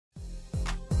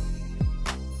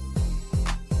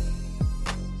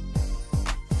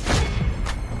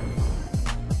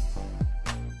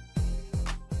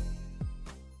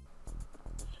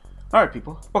Alright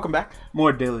people, welcome back.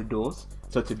 More Daily Duels.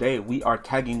 So today we are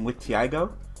tagging with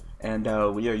Tiago, and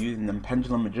we are using the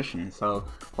Pendulum Magician, so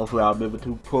hopefully I'll be able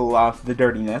to pull off the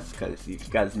dirtiness, because you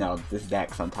guys know this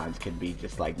deck sometimes can be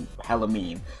just like hella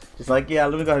mean. Just like, yeah,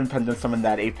 let me go ahead and Pendulum summon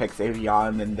that Apex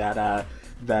Avion and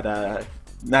that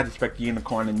Magic Spec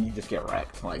Unicorn, and you just get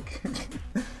wrecked. Like,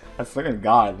 I swear to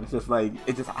God, it's just like,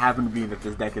 it just happened to be that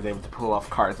this deck is able to pull off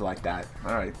cards like that.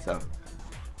 Alright, so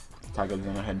Tiago's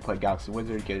gonna go ahead and play Galaxy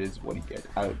Wizard, get his, what do you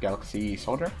get? Galaxy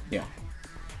Soldier? Yeah.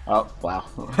 Oh, wow.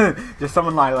 Just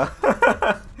summon Lila.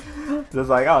 Just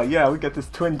like, oh yeah, we get this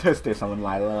Twin Twister, summon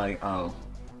Lila, like, oh,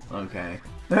 okay.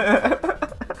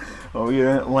 Well, we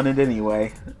didn't want it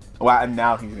anyway. Well, and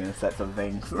now he's gonna set some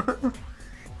things.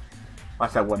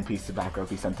 Watch that one piece of back row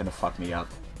be something to fuck me up.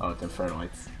 Oh, it's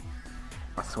Infernoids.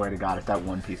 I swear to God, if that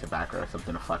one piece of back row is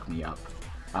something to fuck me up,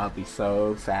 I'll be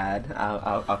so sad.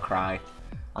 I'll cry.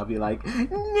 I'll be like,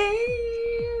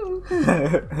 no!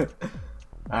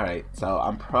 Alright, so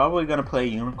I'm probably gonna play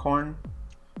Unicorn.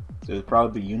 So it'll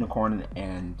probably be Unicorn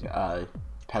and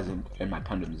Peasant in my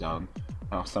Pendulum zone.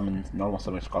 I'll summon, normal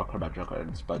summon Skullcrab by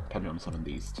Joker's, but Pendulum summon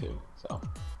these two. So,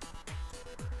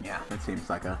 yeah, that seems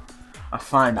like a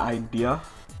fine idea,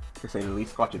 to say the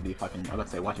least. Watch it be fucking, I was gonna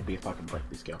say, watch it be a fucking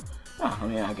breakthrough skill. Oh, I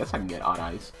mean, I guess I can get Odd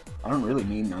Eyes. I don't really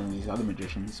need none of these other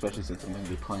magicians, especially since I'm gonna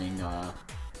be playing,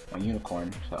 my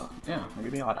Unicorn, so yeah, I'll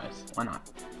give me Odd Eyes. Why not?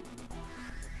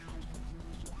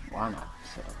 Why not?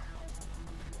 So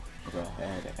we'll go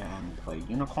ahead and play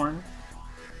Unicorn.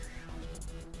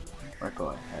 Or go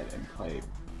ahead and play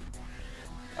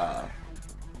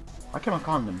why can't I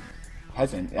call him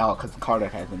Peasant? Oh, because the card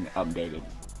hasn't updated.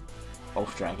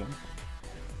 Oath Dragon.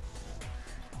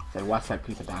 So watch that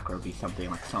piece of back row be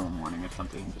something like Solemn Warning or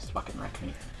something and just fucking wreck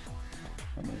me.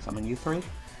 And then summon you three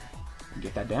and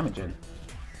get that damage in.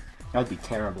 That'd be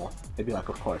terrible. It'd be like,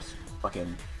 of course,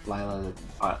 fucking Lila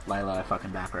fucking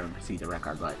back row and proceed to wreck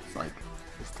our butts. Like,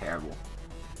 it's terrible.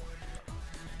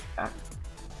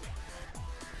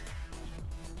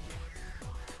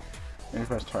 In your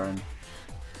first turn,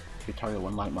 you target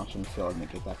one light monster in the field and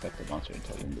negate that effective monster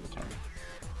until the end of the turn.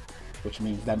 Which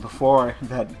means that before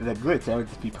that glitch, that would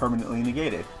just be permanently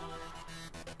negated.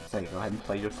 So go ahead and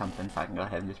play your something so I can go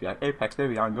ahead and just be like, Apex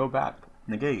Avion, go back,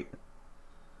 negate.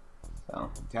 So,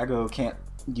 Tiago can't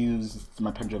use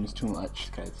my Pendulums too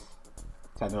much, because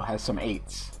Tiago has some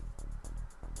 8s.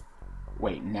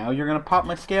 Wait, now you're gonna pop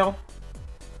my scale?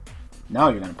 Now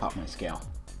you're gonna pop my scale.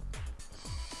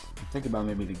 Think about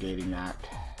maybe negating that.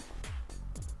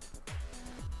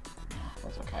 No,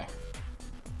 that's okay.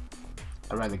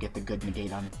 I'd rather get the good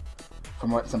negate on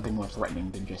from something more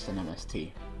threatening than just an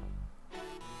MST.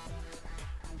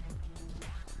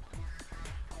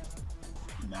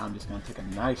 Now I'm just gonna take a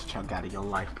nice chunk out of your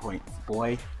life points,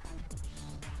 boy.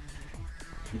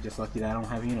 You're just lucky that I don't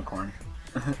have a Unicorn.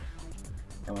 I'm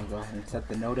gonna go ahead and set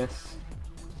the notice.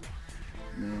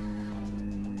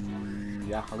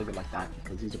 Yeah, I'll leave it like that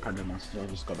because these are Pendulum monsters. I'll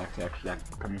just go back to extra deck,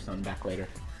 Pendulum summon back later.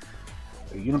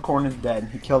 The Unicorn is dead.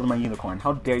 He killed my Unicorn.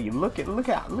 How dare you? Look at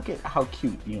how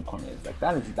cute Unicorn is. Like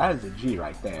that is a G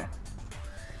right there.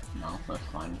 No, that's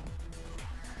fine.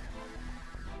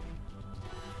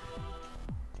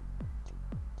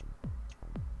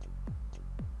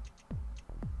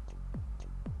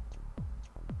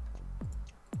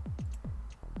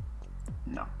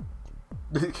 No.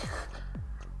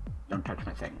 Don't touch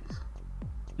my things.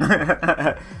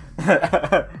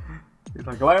 He's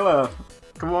like, Lila,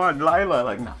 come on, Lila.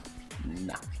 Like, no.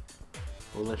 No.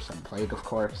 Foolish, some Plague, of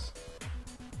course.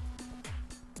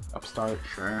 Upstart,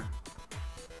 sure.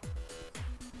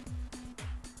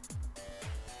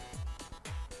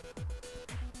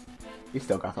 He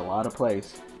still got a lot of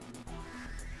plays.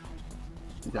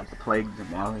 He got the Plagues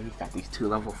and now he's got these 2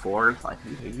 level 4s. Like,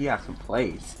 he has some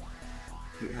plays.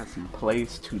 He has some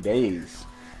plays 2 days.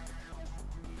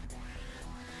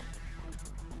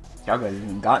 Y'all guys haven't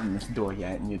even gotten this door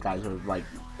yet, and you guys are like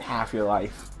half your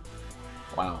life.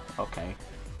 Wow, okay.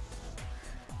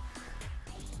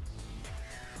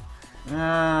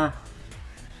 No,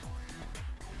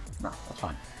 that's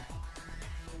fine.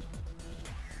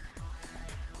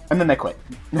 And then they quit.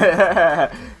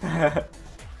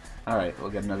 Alright, we'll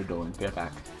get another duel and get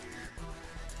back.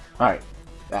 Alright,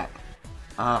 back.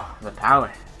 Ah, the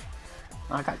power.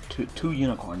 Oh, I got two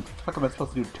unicorns. What the fuck am I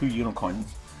supposed to do with 2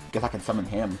 unicorns? Guess I can summon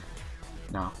him.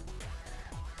 No.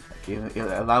 It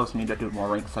allows me to do more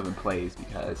rank 7 plays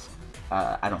because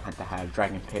I don't have to have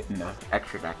Dragon Pit in the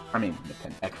extra deck. I mean, the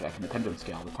extra deck in the Pendulum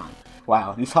scale all the time.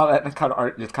 Wow, you saw that kind of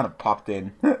art just kind of popped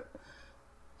in.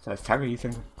 So is Tiago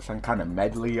using some kind of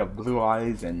medley of blue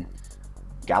eyes and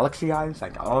galaxy eyes?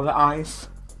 Like all the eyes?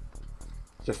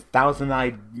 Just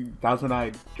thousand-eyed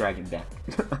dragon deck.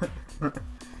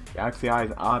 Galaxy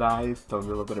eyes, odd eyes, throw a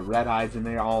little bit of red eyes in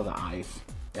there, all the eyes.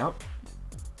 Yep.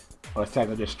 Or instead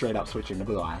of just straight up switching to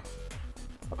blue eyes.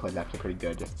 That play's actually pretty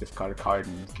good. Just discard a card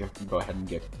and go ahead and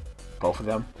get both of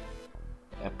them.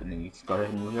 Yep, and then you just go ahead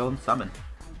and reveal and summon.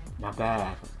 Not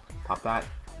bad. Pop that.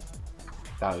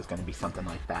 Thought it was gonna be something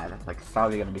like that. It's like it's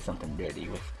probably gonna be something dirty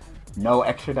with no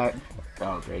extra deck.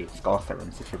 Oh great, Skull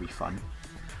Servants, this should be fun.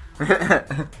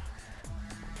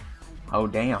 Oh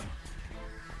damn.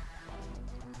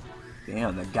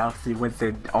 Damn, the Galaxy wins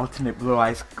their alternate blue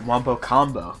eyes wombo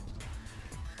combo.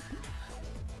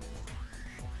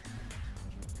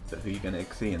 So who are you gonna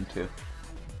see into?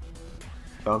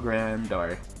 Spellgrand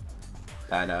or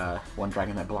that one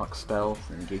dragon that blocks spells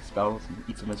and negates spells and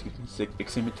eats them as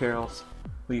Extreme materials?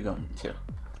 Who are you going to?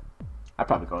 I'd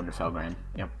probably go into Felgrand.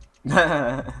 Yep.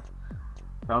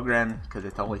 Felgrand, because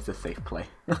it's always a safe play.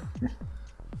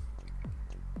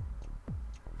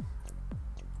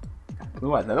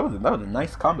 Blue eyes. That was a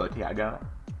nice combo, Tiago.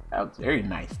 That was very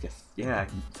nice. Just yeah,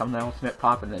 summon the ultimate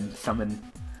pop and then summon.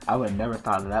 I would have never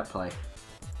thought of that play.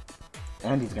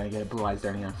 And he's gonna get a blue eyes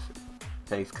during his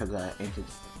face because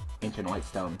ancient white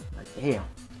stone. Like damn.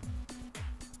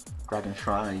 Dragon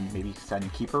Shrine, maybe Sun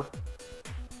Keeper.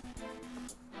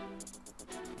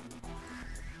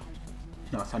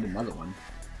 No, send another one.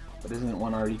 But isn't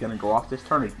one already gonna go off this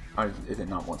turn, or is it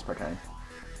not once per turn?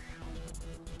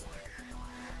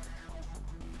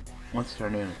 Once per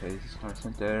turn, okay, Star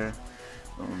Center,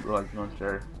 Blood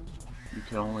Monster. You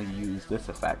can only use this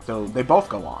effect. So they both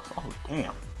go off. Oh,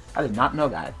 damn. I did not know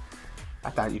that. I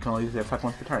thought you can only use the effect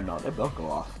once per turn. No, they both go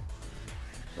off.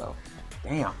 So,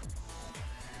 damn.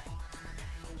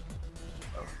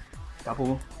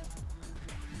 So,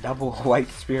 double White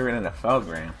Spirit and a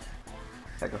Felgram.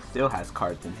 Tiago still has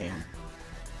cards in hand.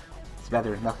 It's bad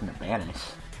there's nothing to banish.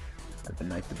 That'd been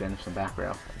nice to banish some back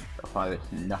row. So far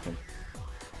there's nothing.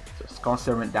 So Skull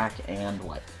Servant deck and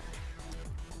what?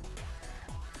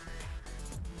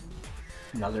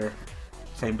 Another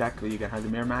same deck that you can have the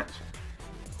mirror match.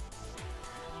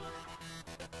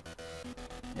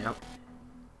 Yep.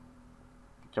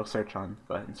 Go search on,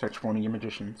 go ahead and search for one of your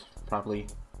magicians. Probably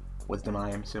Wisdom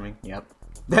Eye, I'm assuming. Yep.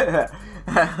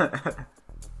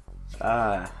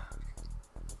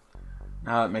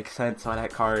 Now it makes sense why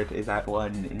that card is at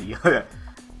 1 in the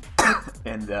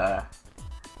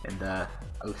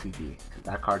OCD.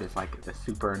 That card is like the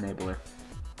super enabler.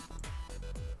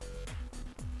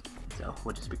 So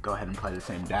we'll just go ahead and play the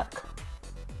same deck.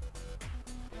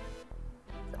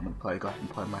 So I'm gonna go ahead and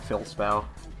play my fill spell.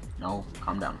 No,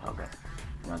 calm down, okay.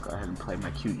 I'm gonna go ahead and play my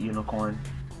cute unicorn.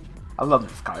 I love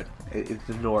this card. It's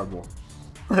adorable.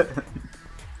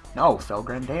 No,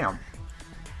 Felgram, damn.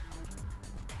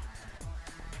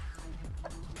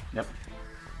 Yep.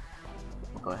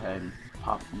 We'll go ahead and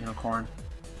pop unicorn.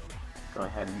 Go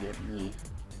ahead and give me.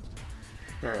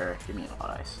 Sure, give me a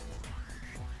lot of ice.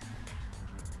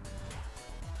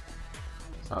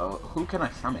 So, who can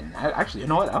I summon? Actually, you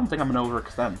know what? I don't think I'm gonna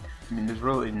overextend. I mean, there's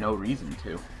really no reason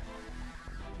to.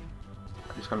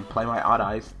 I'm just gonna play my odd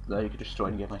eyes that you could destroy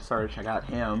and get my search. I got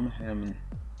him, and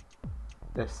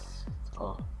this.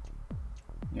 So,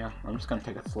 yeah, I'm just gonna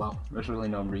take it slow. There's really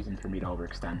no reason for me to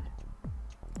overextend.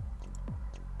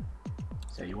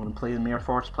 So you want to play the Mirror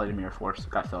Force? Play the Mirror Force.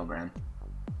 Got Felgram.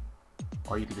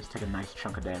 Or you could just take a nice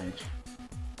chunk of damage.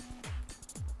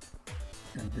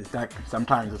 And this deck,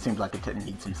 sometimes it seems like it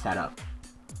needs some setup.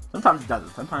 Sometimes it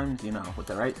doesn't. Sometimes, you know, with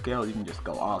the right skill, you can just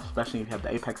go off. Especially if you have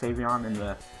the Apex Avion and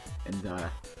the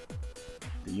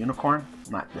unicorn.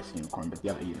 Not this unicorn, but the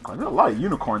other unicorn. There's a lot of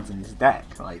unicorns in this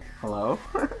deck. Like, hello?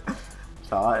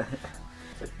 So,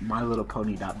 it's like My Little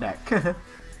Pony deck.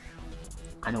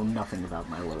 I know nothing about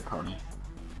My Little Pony.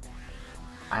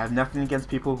 I have nothing against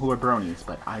people who are bronies,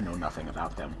 but I know nothing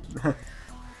about them.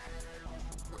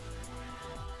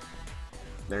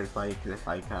 There's like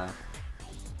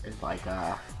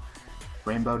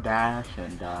Rainbow Dash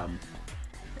and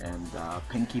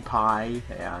Pinkie Pie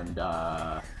and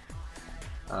I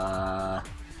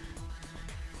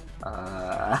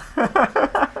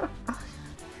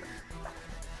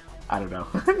don't know.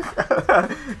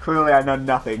 Clearly I know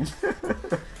nothing.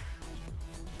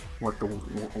 What the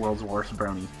world's worst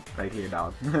brony right here,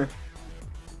 dog.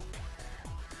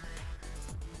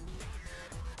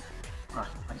 I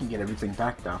can get everything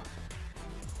back though.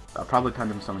 I'll probably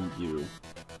Pendulum summon you.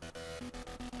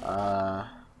 I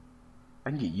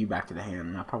can get you back to the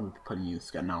hand. I'll probably be putting you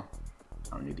scale. No,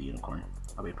 I don't need the unicorn.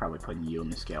 I'll be probably putting you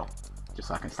in the scale, just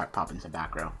so I can start popping some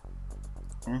back row.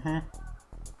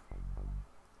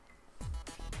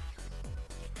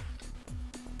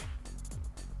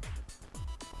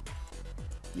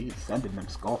 He's sending them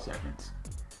skull servants.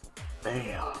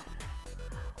 Damn.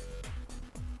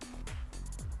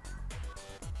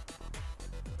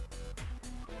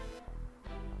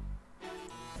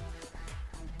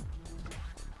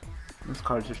 This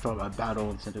card is destroyed by battle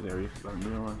and disintegrate.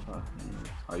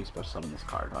 Are you supposed to summon this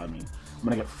card? I mean, I'm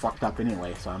gonna get fucked up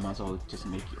anyway, so I might as well just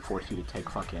force you to take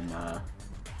fucking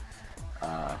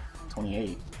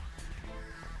 28.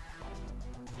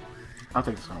 I don't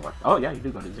think it's gonna work. Oh yeah, you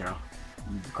do go to 0.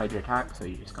 You declared your attack, so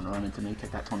you're just gonna run into me,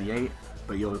 take that 28,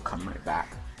 but you'll come right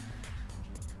back.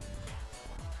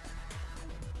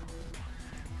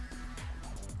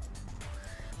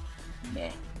 Nah.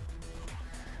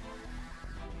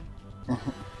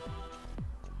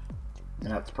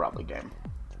 That's probably game.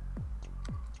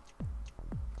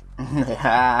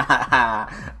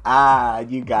 Ah,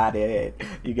 you got it.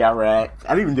 You got wrecked.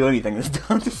 I didn't even do anything this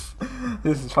time.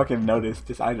 This is fucking notice.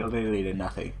 I literally did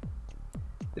nothing.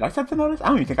 Did I set the notice? I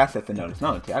don't even think I set the notice.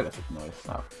 No, Tiago set the notice.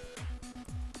 No.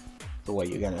 So what,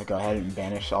 you're gonna go ahead and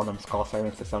banish all them skull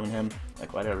servants to summon him?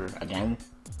 Like whatever, again?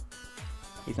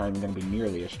 He's not even gonna be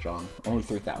nearly as strong. Only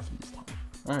 3,000 this time.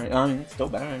 Alright, I mean, it's still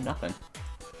better than nothing.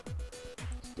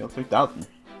 Still 3,000.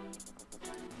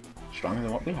 Stronger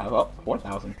than what we have. Oh,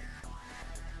 4,000.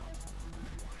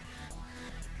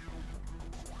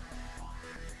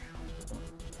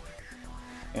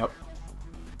 Yep.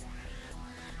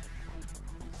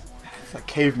 It's like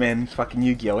caveman fucking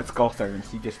Yu-Gi-Oh! It's skull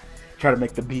servants. You just try to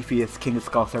make the beefiest king of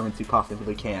skull servants you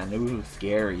possibly can. Ooh,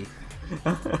 scary.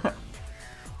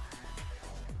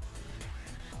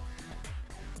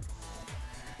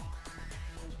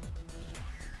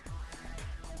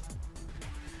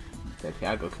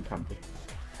 Tiago can probably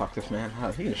fuck this man.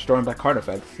 Oh, he can destroy him by card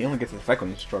effects. He only gets his effect when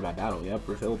he's destroyed by battle. Yep,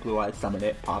 reveal blue eyes, summon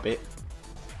it, pop it.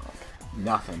 Okay.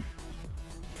 Nothing.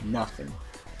 Nothing.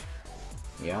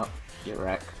 Yep. Get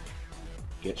wrecked.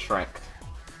 Get shreked.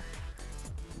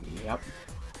 Yep.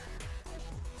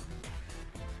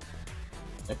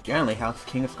 Like generally, how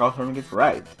King of Skull Servant gets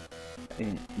wrecked. I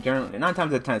mean, generally, 9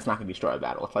 times out of 10, it's not gonna be destroyed by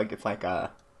battle. It's like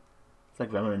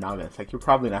Venom and Naga. It's like you're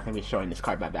probably not gonna be showing this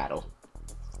card by battle.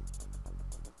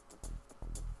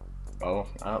 Oh,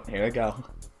 here we go.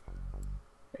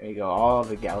 There you go, all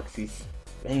the galaxies.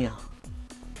 Bam.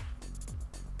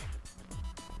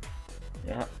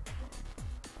 Yep.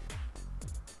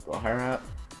 Blow her up.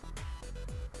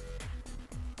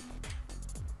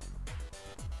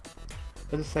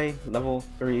 What does it say? Level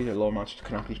 3 or lower monsters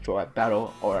cannot be destroyed by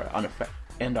battle or are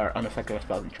unaffected by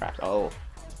spells and traps. Oh.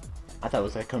 I thought it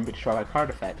was like couldn't be destroyed by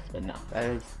card effects, but no, that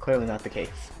is clearly not the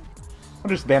case. I'll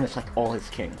just banish like all his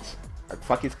kings. Like,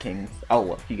 fuck his kings. Oh,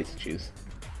 well, he gets to choose.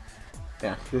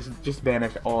 Yeah, just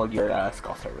banish all your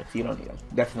skull servants. You don't need them.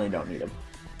 Definitely don't need them.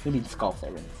 You need skull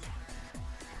servants.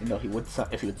 You know, if he would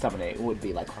summon it, it would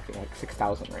be like fucking like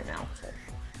 6,000 right now. So.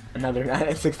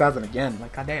 Another 6,000 again.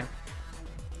 Like, goddamn.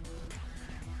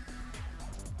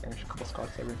 Banish a couple skull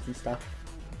servants and stuff.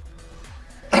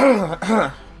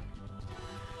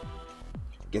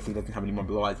 Guess he doesn't have any more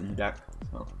blue eyes in the deck.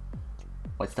 So.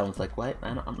 White Stone's like, what?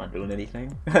 I'm not doing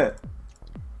anything.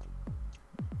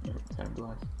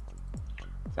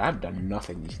 So I've done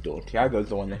nothing this duel. Tiago's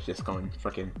the one that's just going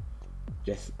freaking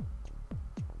just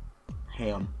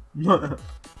ham. Yep.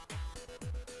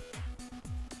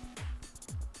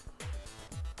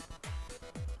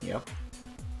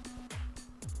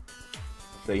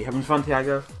 So you having fun,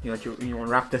 Tiago? You want to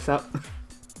wrap this up?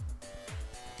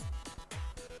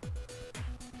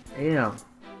 Damn.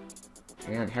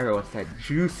 And Tiago wants that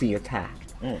juicy attack.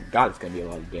 Oh my god, it's gonna be a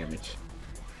lot of damage.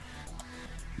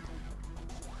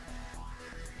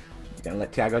 Gonna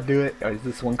let Tiago do it, or is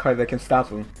this one card that can stop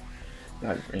him?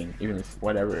 I mean, even if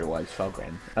whatever it was,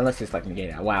 Felgren. Unless it's like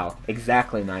negate that. Wow,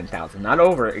 exactly 9,000. Not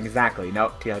over, exactly.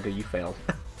 Nope, Tiago, you failed.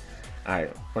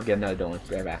 Alright, we'll get another duel.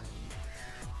 Be right back.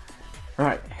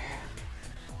 Alright.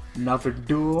 Another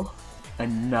duel.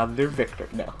 Another victor.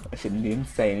 No, I shouldn't even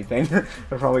say anything.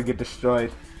 I'll probably get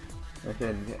destroyed.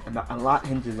 A lot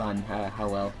hinges on how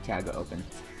well Tiago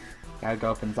opens.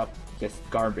 Tiago opens up just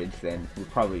garbage, then we're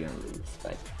probably gonna lose.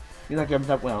 But he's like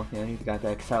opens up well. You know, he's got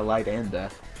the Excel Light and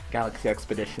the Galaxy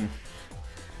Expedition.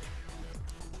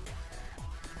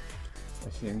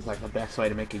 It seems like the best way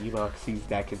to make a Yubel Xyz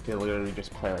deck is to literally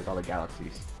just play like all the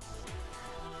galaxies.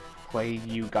 Play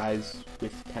you guys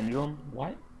with Pendulum?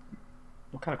 What?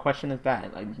 What kind of question is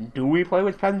that? Like, do we play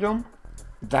with Pendulum?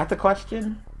 Is that the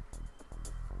question?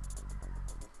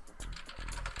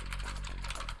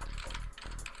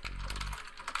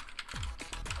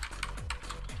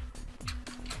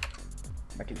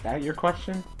 Like, is that your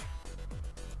question?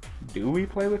 Do we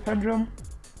play with Pendulum?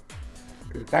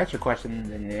 If that's your question,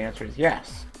 then the answer is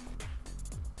yes.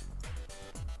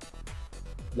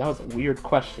 That was a weird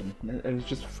question. It was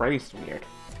just phrased weird.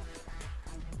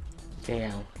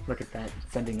 Damn, look at that.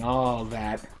 Sending all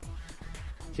that.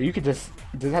 So you could just...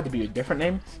 Does it have to be with different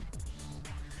names?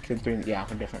 Considering, yeah,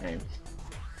 for different names.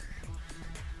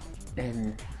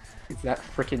 And is that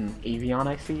freaking Avion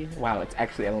I see? Wow, it's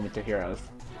actually Elemental Heroes.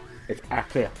 It's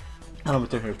actually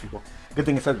Elemental Heroes, people. Good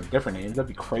thing it says different names. That'd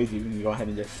be crazy when you go ahead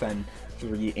and just send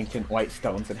 3 ancient white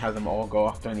stones and have them all go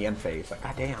off during the end phase. Like,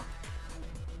 goddamn.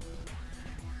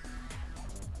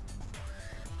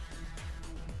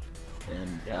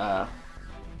 And,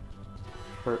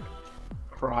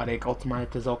 Herodic Ultimate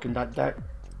to Zulkin deck?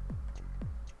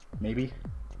 Maybe?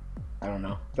 I don't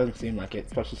know. Doesn't seem like it,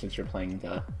 especially since you're playing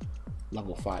the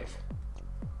level 5.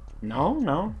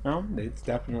 No. It's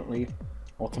definitely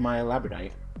Ultimate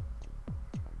Labradite.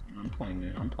 I'm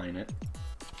playing it.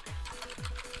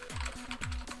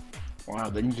 Wow,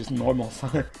 then you just normal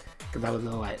summon. Because that was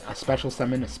a special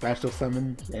summon,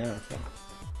 Yeah, so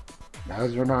that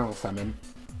was your normal summon.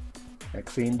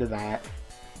 Exene to that.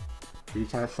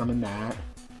 Retire summon that.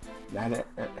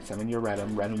 Summon your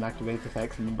Redum. Redum activates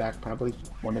effects, summon back probably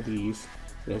one of these.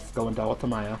 This go into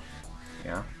Ultimaya.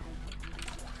 Yeah.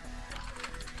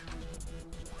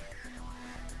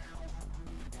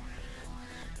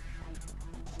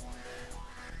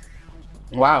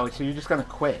 Wow, so you're just gonna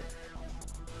quit.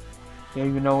 You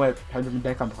don't even know what Pendulum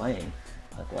deck I'm playing.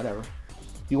 Like, whatever.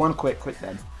 If you wanna quit, quit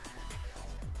then.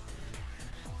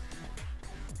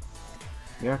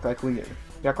 You act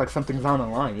like something's on the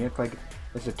line. You act like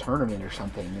it's a tournament or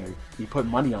something. Or you put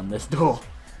money on this duel.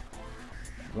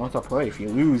 You want to play. If you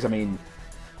lose, I mean,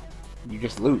 you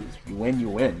just lose. You win, you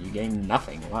win. You gain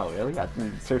nothing. Wow, really? I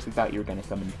seriously thought you were gonna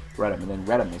summon Redum, and then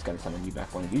Redum was gonna summon you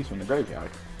back one of these from the graveyard.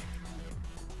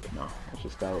 But no, let's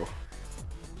just go.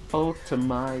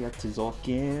 Ultimaya to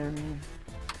Zulkin.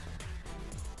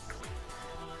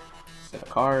 Set a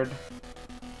card.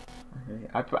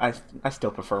 I still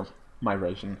prefer my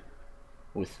version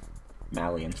with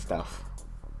Mally and stuff.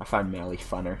 I find Mally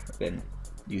funner than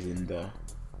using the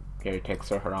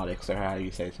Heretics or Herodics or how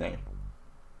you say his name.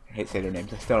 I hate to say their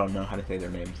names. I still don't know how to say their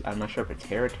names. I'm not sure if it's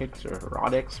Heretics or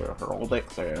Herodics or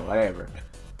Heraldics or whatever.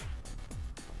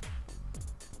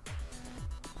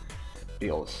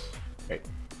 Deals. Right.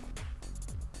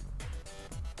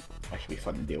 That should be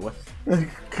fun to deal with.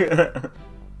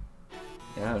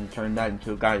 Yeah, and turn that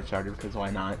into a guide charter because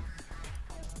why not?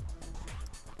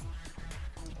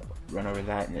 Run over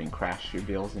that and then crash your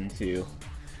bills into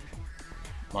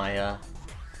my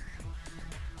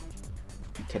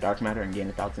to dark matter and gain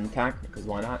 1,000 attack because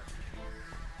why not?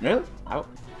 Really? I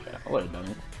would have done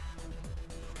it.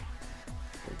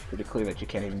 It's pretty clear that you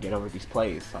can't even get over these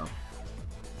plays, so.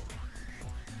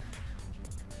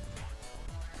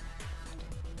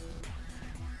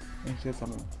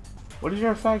 What is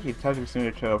your effect? You touch your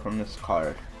signature from this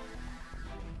card,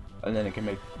 and then it can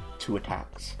make 2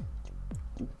 attacks.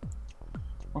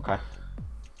 Okay.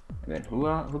 And then who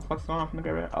the fuck's going off in the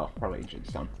graveyard? Oh, probably Ancient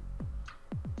Stone.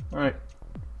 Alright.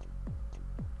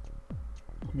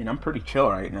 I mean, I'm pretty chill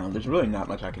right now. There's really not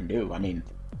much I can do. I mean,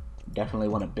 definitely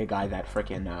want to big eye that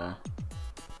frickin'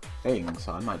 thing,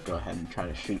 so I might go ahead and try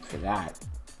to shoot for that.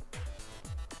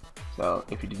 So,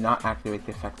 if you do not activate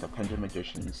the effect of Pendulum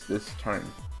Magicians this turn,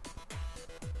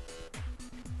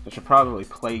 I should probably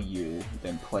play you,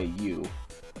 then play you,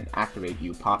 and activate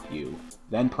you, pop you,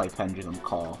 then play Pendulum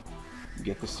Call,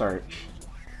 get the search.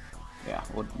 Yeah,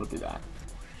 we'll do that.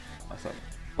 I said,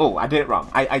 oh, I did it wrong.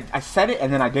 I said it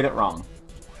and then I did it wrong.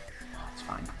 It's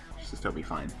fine. It should still be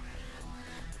fine.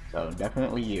 So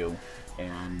definitely you,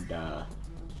 and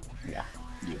yeah,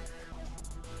 you.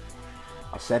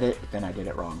 I said it, but then I did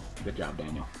it wrong. Good job,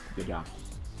 Daniel. Good job.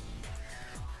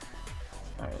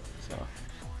 Alright, so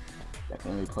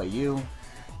definitely play you.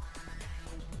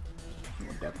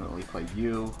 We'll definitely play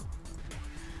you.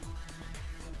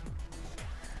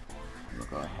 We'll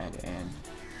go ahead and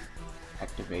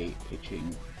activate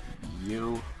pitching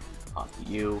you, off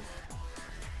you.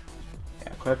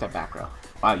 Yeah, clear up that back row.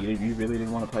 Wow, you really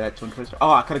didn't want to play that Twin Twister?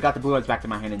 Oh, I could have got the blue eyes back to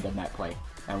my hand and done that play.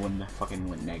 I wouldn't have fucking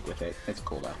went neg with it. It's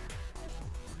cool though.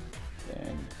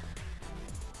 Then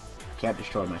I can't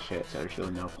destroy my shit, so there's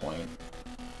really no point.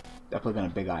 Definitely gonna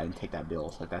big eye and take that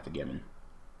bill, so that's a given.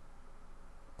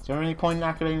 Is there any point in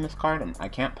activating this card? I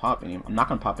can't pop any. I'm not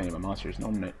gonna pop any of my monsters, no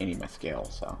any of my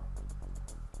scales, so.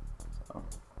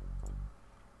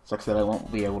 Sucks that I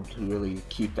won't be able to really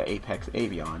keep the Apex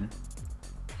Avion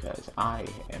because I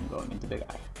am going into Big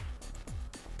Eye.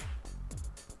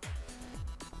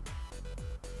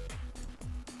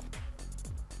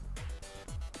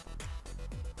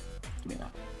 Give me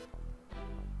that.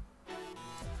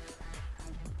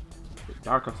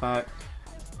 Dark effect.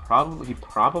 He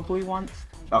probably wants.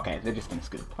 Okay, they're just gonna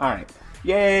scoop. All right,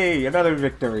 yay! Another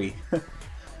victory.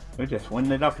 We're just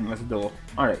winning it up in this duel.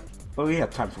 All right, but we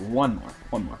have time for one more.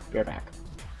 One more. Bear back.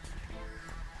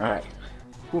 All right.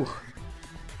 Whew.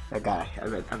 That guy.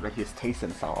 I bet he's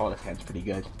tasting salt. Oh, this hand's pretty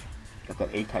good. Got that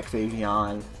Apex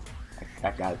Avion.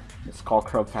 That guy, the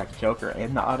Skullcrow Pack Joker,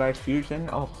 and the Odd Eye Fusion.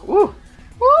 Oh, woo!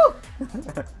 Woo!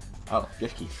 Oh,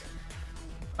 gift keys.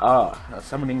 Oh,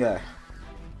 summoning a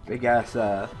big ass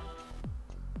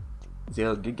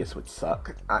Zero Gigas would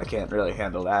suck. I can't really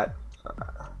handle that.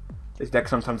 This deck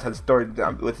sometimes has story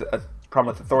with a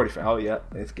problem with authority for. Oh yeah,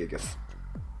 it's Gigas.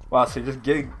 Wow, so just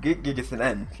get Gigas and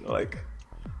end. Like,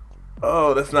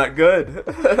 oh, that's not good.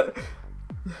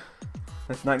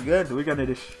 That's not good. We're gonna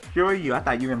destroy you. I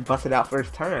thought you were gonna bust it out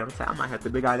first turn. I might have to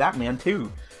big eye that man too.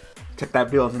 Took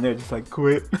that bills in there, just like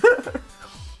quit.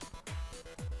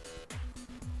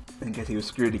 I guess he was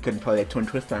screwed. He couldn't play that Twin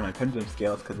Twister on my Pendulum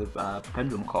scales because of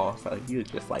Pendulum Call. So he was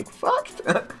just like fucked.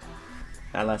 That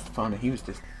last opponent, he was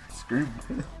just screwed.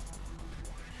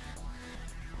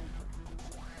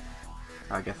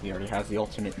 I guess he already has the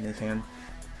alternate in his hand.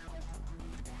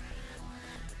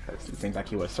 It seems like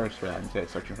he would search for that instead of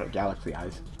searching for Galaxy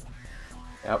Eyes.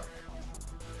 Yep.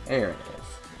 There it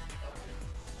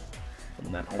is.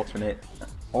 And that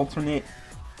alternate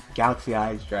Galaxy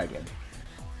Eyes Dragon.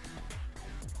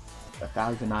 A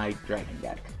 1,000-eyed dragon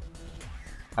deck.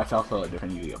 That's also a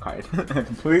different Yu-Gi-Oh card. A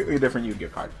completely different Yu-Gi-Oh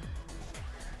card.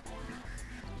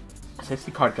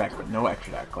 60 card deck but no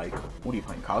extra deck. Like, what are you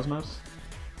playing, Kozmos?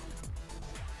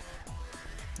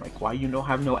 Like, why you don't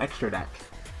have no extra deck?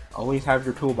 Always have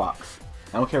your toolbox.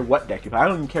 I don't care what deck you play. I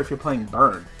don't even care if you're playing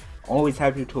Burn. Always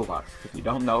have your toolbox. If you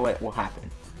don't know, it will happen.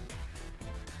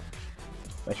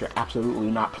 But you're absolutely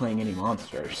not playing any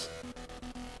monsters.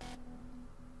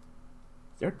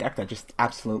 Is there a deck that just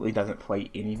absolutely doesn't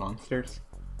play any monsters?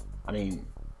 I mean,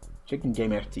 Chicken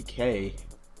Game FTK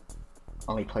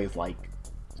only plays like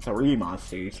 3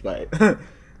 monsters, but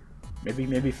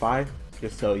maybe 5,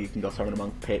 just so you can go summon a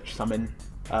monk, pitch, summon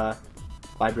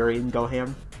library, and go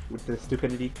ham with the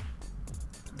stupidity.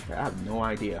 I have no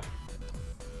idea.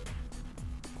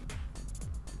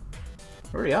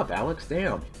 Hurry up, Alex!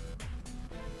 Damn,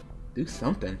 do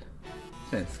something.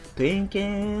 It's been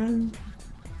stinking.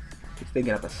 It's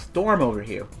thinking up a storm over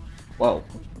here. Whoa.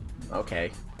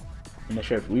 Okay. I'm not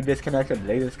sure if we disconnected or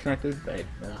they disconnected, but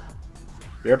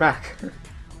we're back.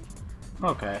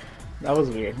 Okay, that was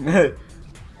weird.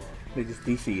 They just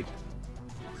DC'd.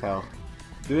 So,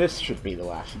 this should be the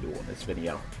last duel in this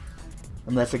video.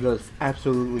 Unless it goes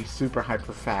absolutely super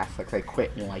hyper fast, like they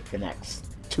quit in like the next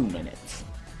 2 minutes.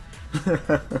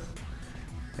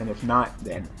 And if not,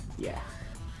 then yeah.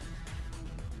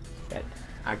 But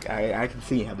I can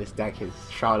see how this deck has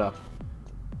shot up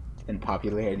in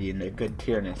popularity and a good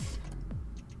tierness.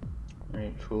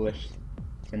 Alright, Foolish.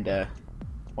 Send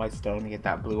White Stone to get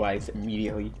that Blue Eyes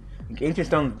immediately. Ancient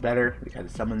Stone is better because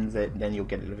it summons it, then you'll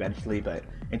get it eventually, but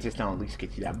Ancient Stone at least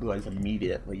gets you that Blue Eyes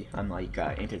immediately, unlike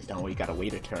Ancient Stone where you gotta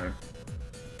wait a turn.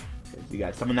 Because you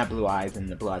gotta summon that Blue Eyes and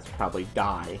the Blue Eyes will probably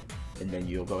die, and then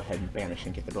you'll go ahead and banish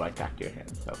and get the Blue Eyes back to your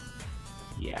hand. So,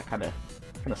 yeah, kinda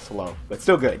slow, but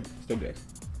still good, still good.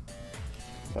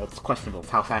 So it's questionable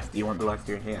how fast do you want Blue Eyes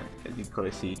to your hand, as you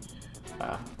clearly see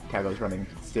Tiago's running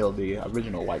still the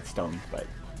original White Stone, but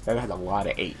that has a lot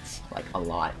of 8s, like a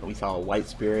lot. We saw White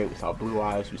Spirit, we saw Blue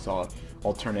Eyes, we saw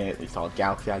Alternate, we saw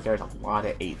Galaxy Eyes. There's a lot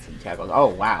of 8s in Tiago's. Oh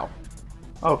wow.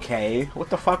 Okay, what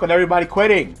the fuck with everybody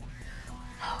quitting?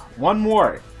 One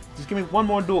more. Just give me one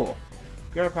more duel.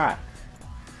 Be right back.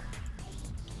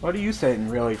 What are you saying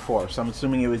really for? So I'm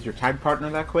assuming it was your tag partner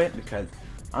that quit? Because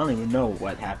I don't even know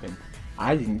what happened.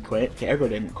 I didn't quit, Tiago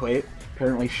didn't quit,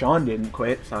 apparently Sean didn't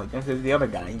quit, so I guess it was the other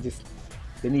guy. He just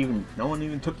didn't even, no one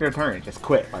even took their turn, just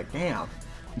quit. Like, damn.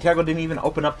 And Tiago didn't even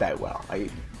open up that well. Like,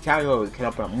 Tiago can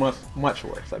open up much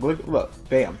worse. Like, look,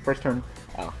 bam, first turn,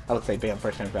 oh, I would say bam,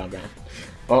 first turn Felgrand.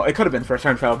 Well, it could have been first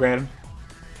turn Felgrand.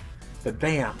 But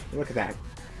bam, look at that.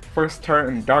 First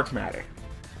turn Dark Matter.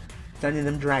 Sending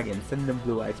them dragons, sending them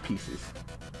Blue Eyes pieces.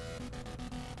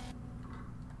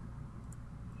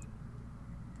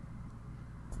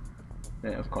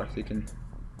 And of course you can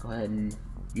go ahead and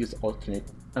use alternate,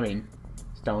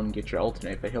 Stone, get your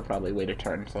alternate, but he'll probably wait a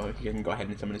turn, so you can go ahead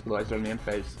and summon his Blue Eyes during the end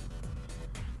phase.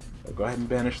 So go ahead and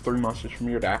banish 3 monsters from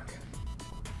your deck.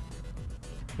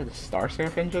 For the Star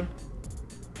Seraph engine?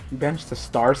 You banished the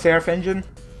Star Seraph engine?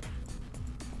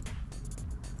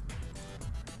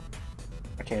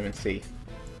 I can't even see.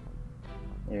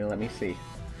 Let me see.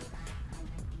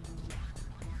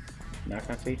 Not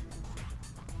gonna see.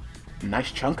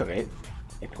 Nice chunk of it.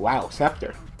 Like, wow,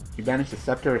 Scepter. You banish the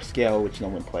scepter or scale, which no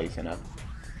one plays in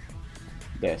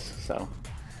this, so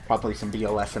probably some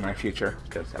BLS in our future,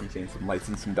 because I'm seeing some lights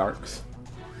and some darks.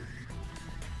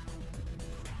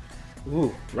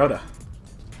 Ooh, Rhoda.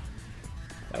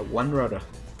 That one Rhoda.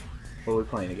 What are we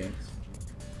playing against?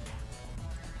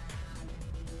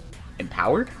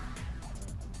 Empowered?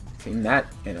 Seen that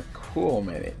in a cool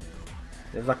minute.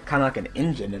 There's like kind of like an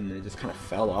engine and it just kind of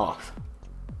fell off.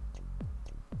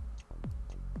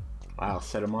 Wow,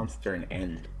 set a monster and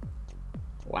end.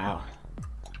 Wow.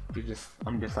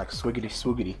 I'm just like swiggity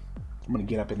swoogity. I'm gonna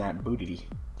get up in that bootity.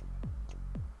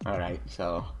 Alright,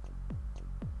 so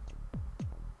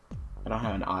I don't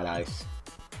have an odd eyes.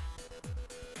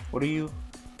 What are you?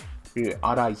 You're an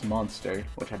odd eyes monster,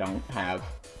 which I don't have.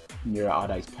 You're an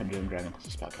odd eyes pendulum dragon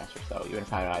plus a spellcaster, so you're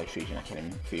inside odd eyes fusion. I can't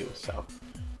even fuse, so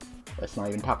let's not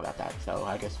even talk about that. So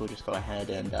I guess we'll just go ahead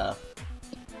and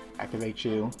activate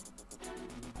you.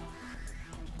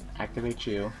 Activate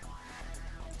you.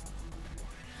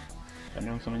 I'm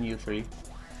doing summon you 3.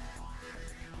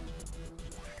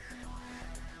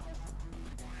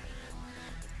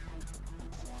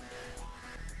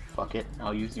 Fuck it,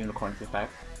 I'll use Unicorn's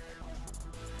effect.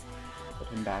 Put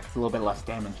him back. It's a little bit less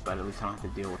damage, but at least I don't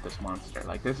have to deal with this monster.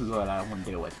 Like, this is what I don't want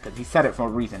to deal with, because he said it for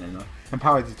a reason, and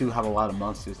Empowers do have a lot of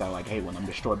monsters that are like, hey, when I'm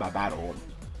destroyed by battle,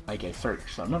 I get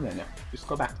searched. So no. Just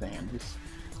go back to the hand. Just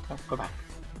go back.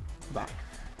 Go back.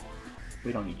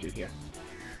 We don't need you here.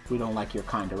 We don't like your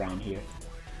kind around here.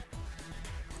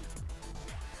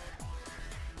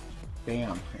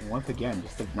 Damn, and once again,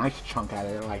 just a nice chunk out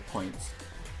of their life points.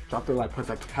 Drop their life points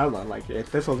like hella. Like,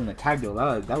 if this wasn't a tag deal,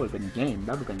 that would have been game.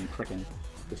 That would have been freaking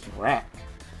just wrecked.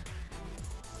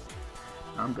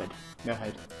 I'm good. Go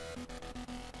ahead.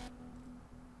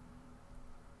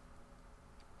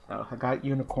 So, I got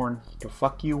Unicorn to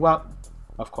fuck you up.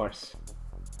 Of course.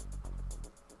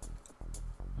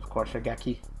 Of course,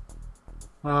 Regeki.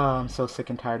 Oh, I'm so sick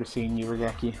and tired of seeing you,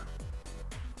 Regeki.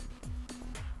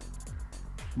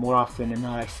 More often than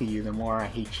not I see you, the more I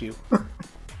hate you.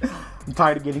 I'm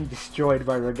tired of getting destroyed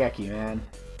by Regeki, man.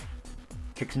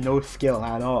 Takes no skill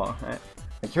at all.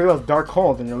 I kill those dark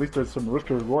holes and at least there's some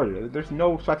Richter Warrior. There's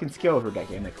no fucking skill for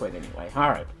Regeki and I quit anyway.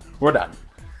 Alright, we're done.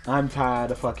 I'm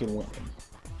tired of fucking winning.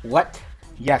 What?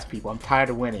 Yes, people, I'm tired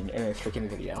of winning in this freaking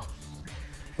video.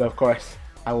 So of course,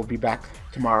 I will be back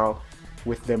tomorrow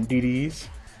with them DDs.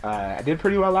 I did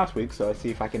pretty well last week, so let's see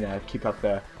if I can keep up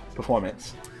the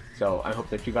performance. So I hope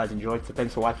that you guys enjoyed. So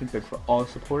thanks for watching. Thanks for all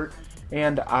the support.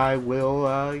 And I will,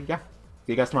 yeah,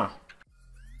 see you guys tomorrow.